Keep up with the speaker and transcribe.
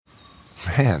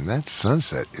Man, that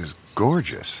sunset is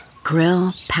gorgeous.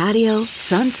 Grill, patio,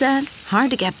 sunset.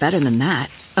 Hard to get better than that.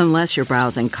 Unless you're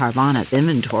browsing Carvana's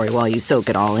inventory while you soak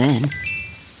it all in.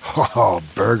 Oh,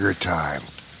 burger time.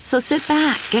 So sit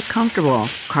back, get comfortable.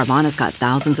 Carvana's got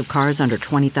thousands of cars under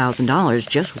 $20,000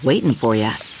 just waiting for you.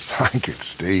 I could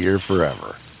stay here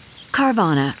forever.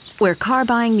 Carvana, where car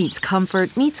buying meets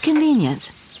comfort meets convenience.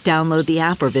 Download the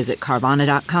app or visit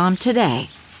Carvana.com today.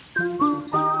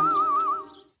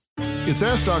 It's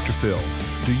Ask Dr. Phil.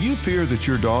 Do you fear that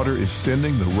your daughter is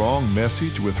sending the wrong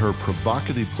message with her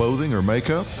provocative clothing or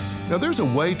makeup? Now, there's a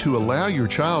way to allow your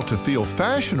child to feel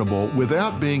fashionable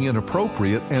without being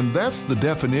inappropriate, and that's the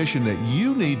definition that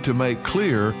you need to make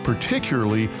clear,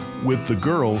 particularly with the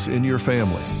girls in your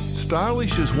family.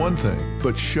 Stylish is one thing,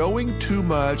 but showing too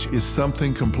much is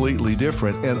something completely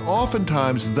different, and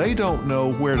oftentimes they don't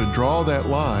know where to draw that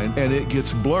line, and it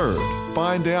gets blurred.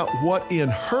 Find out what in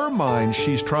her mind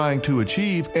she's trying to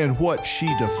achieve and what she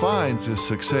defines as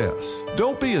success.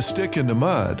 Don't be a stick in the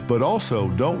mud, but also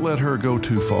don't let her go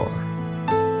too far.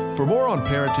 For more on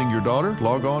parenting your daughter,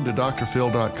 log on to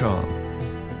drphil.com.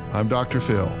 I'm Dr.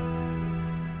 Phil.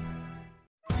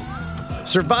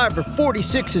 Survivor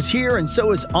 46 is here, and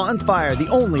so is On Fire, the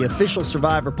only official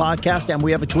Survivor podcast, and we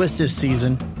have a twist this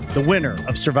season. The winner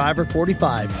of Survivor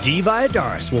 45, Dee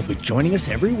Valladares, will be joining us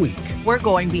every week. We're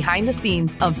going behind the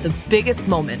scenes of the biggest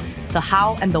moments, the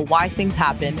how and the why things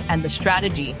happen, and the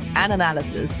strategy and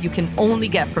analysis you can only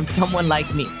get from someone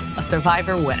like me, a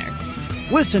Survivor winner.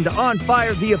 Listen to On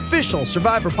Fire, the official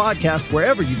Survivor podcast,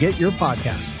 wherever you get your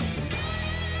podcasts.